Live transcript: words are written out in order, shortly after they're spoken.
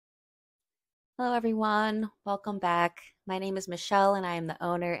Hello, everyone. Welcome back. My name is Michelle, and I am the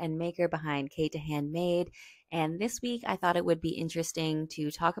owner and maker behind K to Handmade. And this week, I thought it would be interesting to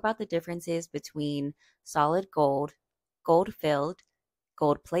talk about the differences between solid gold, gold filled,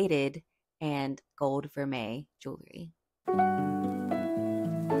 gold plated, and gold vermeil jewelry.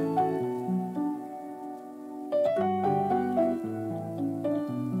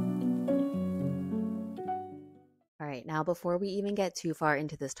 All right, now before we even get too far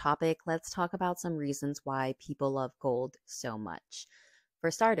into this topic, let's talk about some reasons why people love gold so much.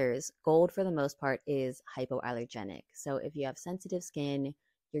 For starters, gold for the most part is hypoallergenic. So if you have sensitive skin,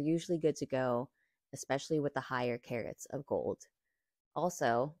 you're usually good to go, especially with the higher carats of gold.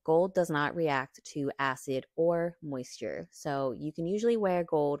 Also, gold does not react to acid or moisture. So you can usually wear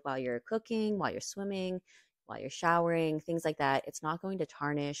gold while you're cooking, while you're swimming, while you're showering, things like that. It's not going to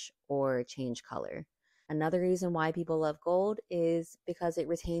tarnish or change color. Another reason why people love gold is because it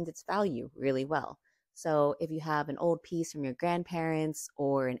retains its value really well. So if you have an old piece from your grandparents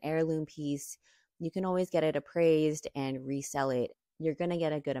or an heirloom piece, you can always get it appraised and resell it. You're going to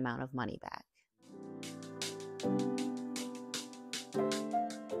get a good amount of money back.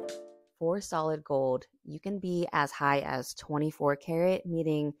 For solid gold, you can be as high as 24 karat,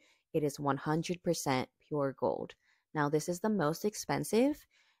 meaning it is 100% pure gold. Now, this is the most expensive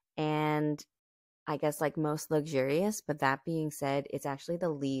and I guess like most luxurious, but that being said, it's actually the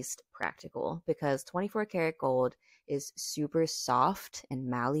least practical because 24 karat gold is super soft and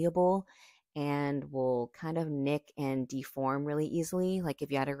malleable and will kind of nick and deform really easily. Like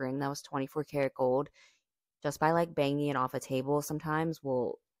if you had a ring that was 24 karat gold, just by like banging it off a table sometimes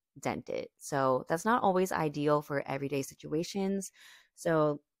will dent it. So that's not always ideal for everyday situations.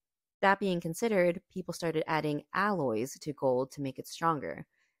 So that being considered, people started adding alloys to gold to make it stronger,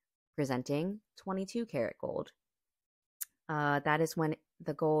 presenting 22 karat gold. That is when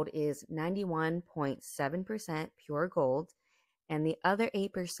the gold is 91.7% pure gold, and the other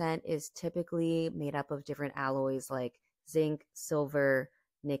 8% is typically made up of different alloys like zinc, silver,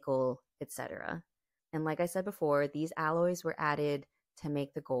 nickel, etc. And like I said before, these alloys were added to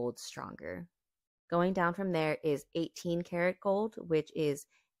make the gold stronger. Going down from there is 18 karat gold, which is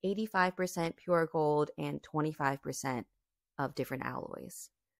 85% pure gold and 25% of different alloys.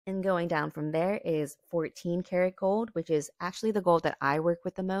 And going down from there is 14 karat gold, which is actually the gold that I work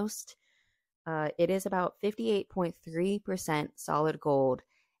with the most. It is about 58.3% solid gold,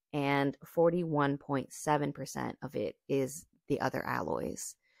 and 41.7% of it is the other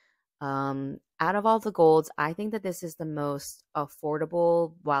alloys. Out of all the golds, I think that this is the most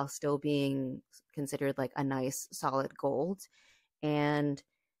affordable while still being considered like a nice solid gold. And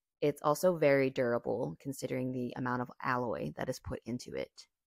it's also very durable considering the amount of alloy that is put into it.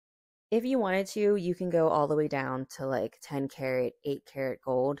 If you wanted to, you can go all the way down to like 10 karat, 8 karat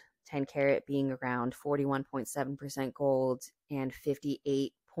gold, 10 karat being around 41.7% gold and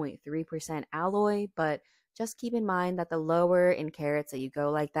 58.3% alloy. But just keep in mind that the lower in carats that you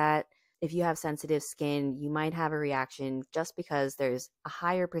go like that, if you have sensitive skin, you might have a reaction just because there's a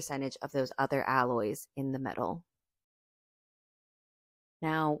higher percentage of those other alloys in the metal.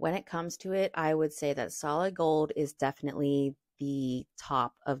 Now, when it comes to it, I would say that solid gold is definitely the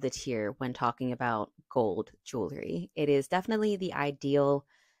top of the tier when talking about gold jewelry. It is definitely the ideal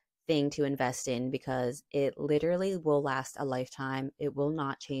thing to invest in because it literally will last a lifetime. It will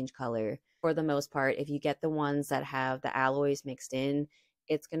not change color. For the most part, if you get the ones that have the alloys mixed in,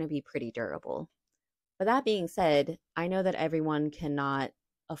 it's going to be pretty durable. But that being said, I know that everyone cannot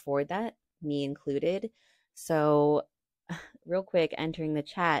afford that, me included. So, real quick, entering the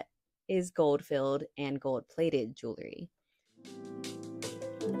chat is gold filled and gold plated jewelry.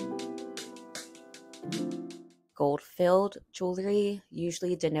 Gold filled jewelry,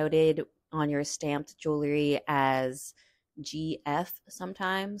 usually denoted on your stamped jewelry as GF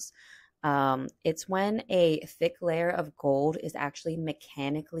sometimes. It's when a thick layer of gold is actually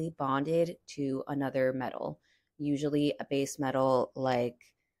mechanically bonded to another metal, usually a base metal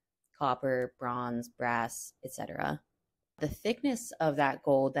like copper, bronze, brass, etc. The thickness of that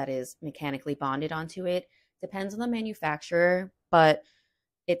gold that is mechanically bonded onto it depends on the manufacturer, but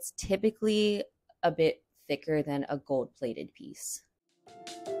it's typically a bit thicker than a gold plated piece.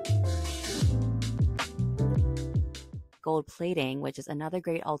 Gold plating, which is another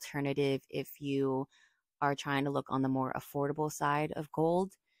great alternative if you are trying to look on the more affordable side of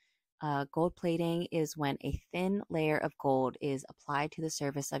gold. Gold plating is when a thin layer of gold is applied to the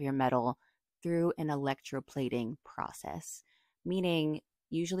surface of your metal through an electroplating process, meaning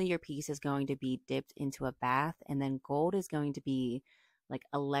usually your piece is going to be dipped into a bath and then gold is going to be like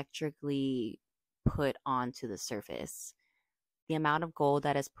electrically put onto the surface. The amount of gold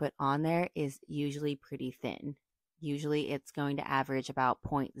that is put on there is usually pretty thin. Usually it's going to average about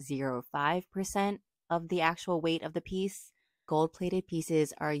 0.05% of the actual weight of the piece. Gold plated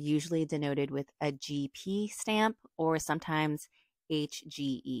pieces are usually denoted with a GP stamp or sometimes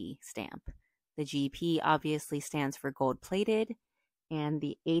HGE stamp. The GP obviously stands for gold plated, and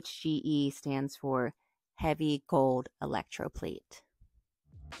the HGE stands for heavy gold electroplate.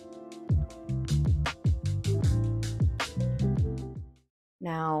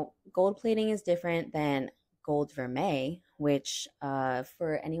 Now, gold plating is different than gold vermeil, which,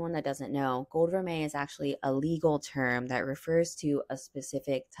 for anyone that doesn't know, gold vermeil is actually a legal term that refers to a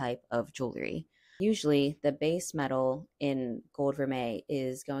specific type of jewelry. Usually, the base metal in gold vermeil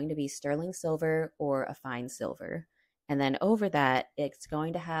is going to be sterling silver or a fine silver. And then over that, it's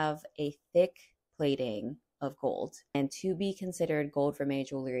going to have a thick plating of gold. And to be considered gold vermeil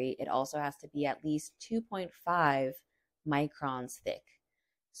jewelry, it also has to be at least 2.5 microns thick.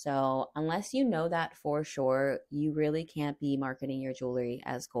 So, unless you know that for sure, you really can't be marketing your jewelry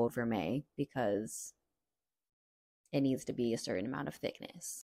as gold vermeil because it needs to be a certain amount of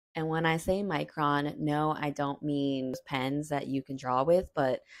thickness. And when I say micron, no, I don't mean pens that you can draw with,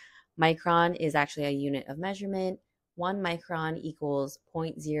 but micron is actually a unit of measurement. 1 micron equals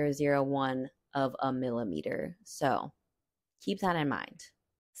 0.001 of a millimeter. So, keep that in mind.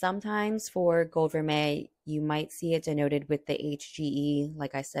 Sometimes for gold vermeil, you might see it denoted with the HGE,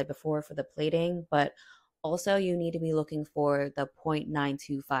 like I said before, for the plating, but also you need to be looking for the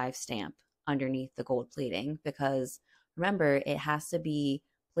 0.925 stamp underneath the gold plating because remember, it has to be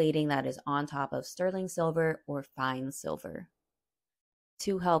plating that is on top of sterling silver or fine silver.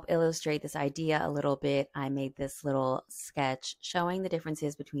 To help illustrate this idea a little bit, I made this little sketch showing the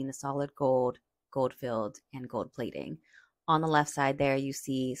differences between the solid gold, gold filled, and gold plating. On the left side there, you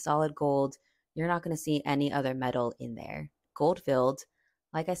see solid gold. You're not going to see any other metal in there. Gold filled,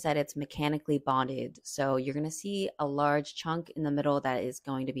 like I said, it's mechanically bonded. So you're going to see a large chunk in the middle that is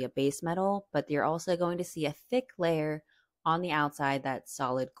going to be a base metal, but you're also going to see a thick layer on the outside that's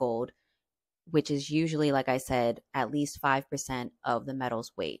solid gold, which is usually, like I said, at least 5% of the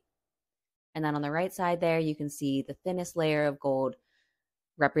metal's weight. And then on the right side there, you can see the thinnest layer of gold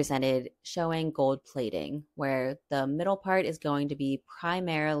represented showing gold plating, where the middle part is going to be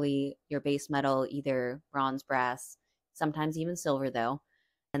primarily your base metal, either bronze, brass, sometimes even silver though.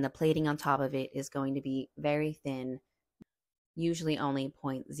 And the plating on top of it is going to be very thin, usually only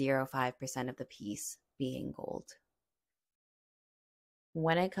 0.05% of the piece being gold.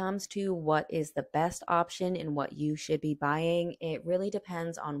 When it comes to what is the best option and what you should be buying, it really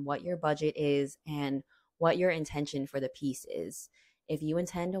depends on what your budget is and what your intention for the piece is. If you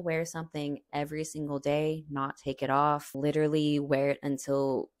intend to wear something every single day, not take it off, literally wear it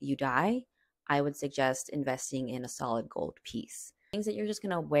until you die, I would suggest investing in a solid gold piece. Things that you're just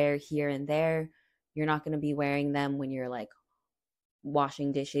going to wear here and there, you're not going to be wearing them when you're like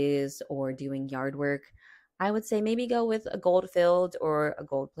washing dishes or doing yard work. I would say maybe go with a gold filled or a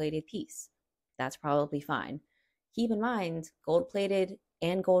gold plated piece. That's probably fine. Keep in mind, gold plated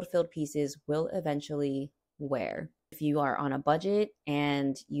and gold filled pieces will eventually wear. If you are on a budget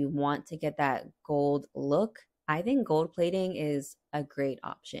and you want to get that gold look, I think gold plating is a great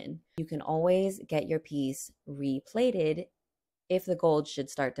option. You can always get your piece replated if the gold should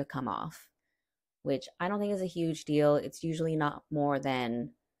start to come off, which I don't think is a huge deal. It's usually not more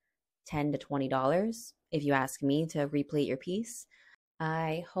than $10 to $20 if you ask me to replate your piece.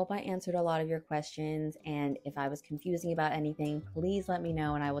 I hope I answered a lot of your questions, and if I was confusing about anything, please let me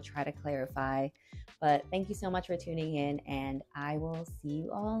know and I will try to clarify. But thank you so much for tuning in, and I will see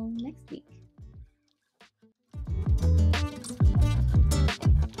you all next week.